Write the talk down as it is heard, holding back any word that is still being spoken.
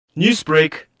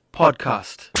Newsbreak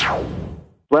Podcast.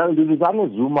 Well,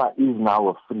 Duduzane Zuma is now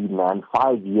a free man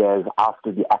 5 years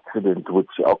after the accident which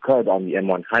occurred on the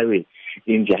M1 highway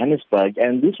in Johannesburg.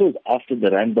 And this was after the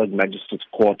Randburg Magistrate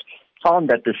Court found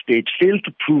that the state failed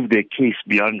to prove their case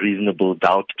beyond reasonable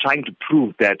doubt, trying to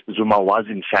prove that Zuma was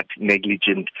in fact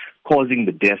negligent, causing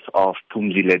the death of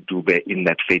Phumzile Dube in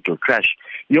that fatal crash.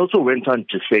 He also went on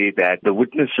to say that the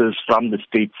witnesses from the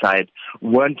state side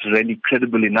weren't really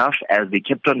credible enough, as they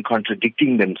kept on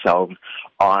contradicting themselves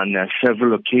on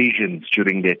several occasions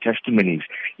during their testimonies.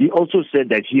 He also said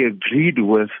that he agreed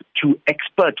with two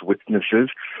expert witnesses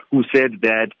who said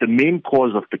that the main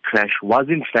cause of the crash was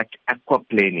in fact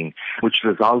aquaplaning, which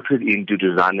resulted in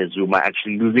Duduzane Zuma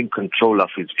actually losing control of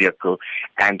his vehicle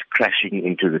and crashing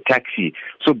into the taxi.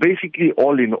 So basically,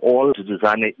 all in all,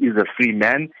 Duduzane is a free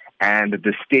man, and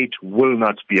the state will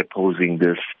not be opposing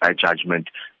this judgment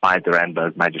by the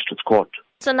Randburg Magistrates Court.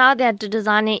 So now that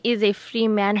Duduzane is a free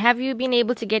man, have you been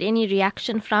able to get any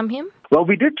reaction from him? Well,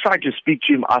 we did try to speak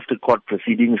to him after court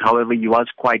proceedings. However, he was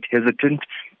quite hesitant,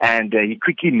 and he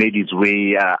quickly made his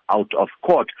way out of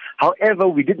court. However,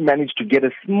 we did manage to get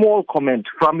a small comment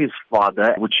from his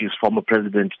father, which is former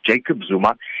President Jacob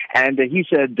Zuma, and he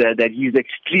said that he's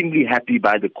extremely happy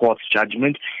by the court's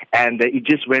judgment, and it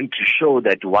just went to show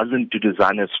that it wasn't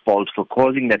Duduzane's fault for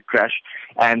causing that crash,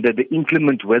 and the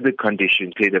inclement weather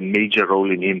conditions played a major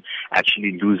role in him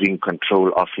actually losing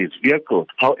control of his vehicle.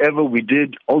 However, we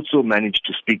did also manage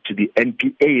to speak to the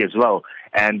NPA as well,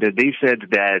 and they said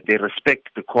that they respect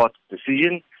the court's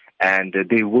decision and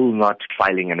they will not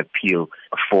filing an appeal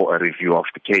for a review of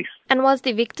the case. And was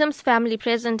the victim's family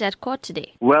present at court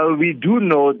today? Well, we do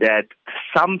know that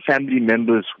some family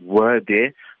members were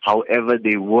there. However,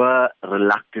 they were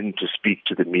reluctant to speak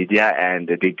to the media and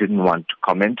they didn't want to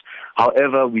comment.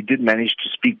 However, we did manage to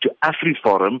speak to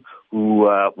AfriForum, who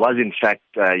was in fact,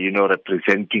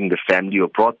 representing the family, or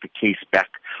brought the case back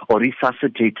or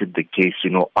resuscitated the case,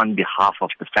 on behalf of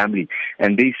the family.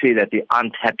 And they say that they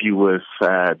aren't happy with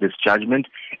this judgment,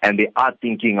 and they are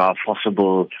thinking of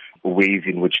possible ways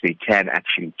in which they can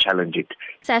actually challenge it.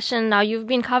 Sashin, now you've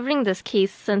been covering this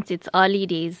case since its early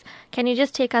days. Can you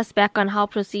just take us back on how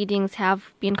proceedings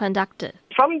have been conducted?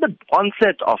 From the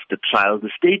onset of the trial,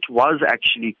 the state was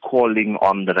actually calling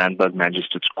on the Randburg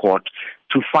Magistrates Court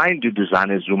to find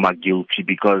Duduzane Zuma guilty,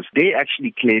 because they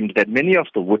actually claimed that many of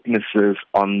the witnesses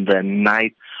on the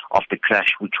night of the crash,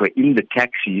 which were in the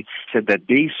taxi, said that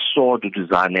they saw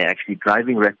Duduzane actually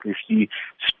driving recklessly,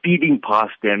 speeding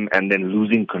past them, and then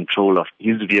losing control of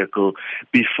his vehicle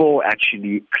before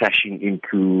actually crashing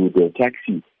into the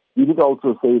taxi. He did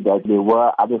also say that there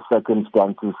were other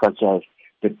circumstances, such as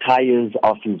the tires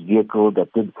of his vehicle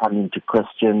that did come into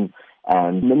question,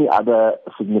 and many other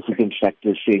significant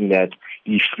factors, saying that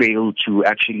he failed to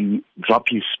actually drop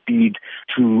his speed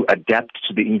to adapt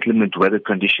to the inclement weather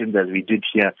conditions. As we did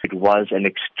here, it was an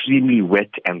extremely wet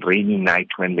and rainy night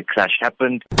when the crash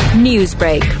happened.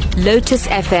 Newsbreak, Lotus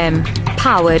FM,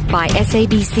 powered by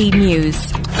SABC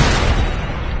News.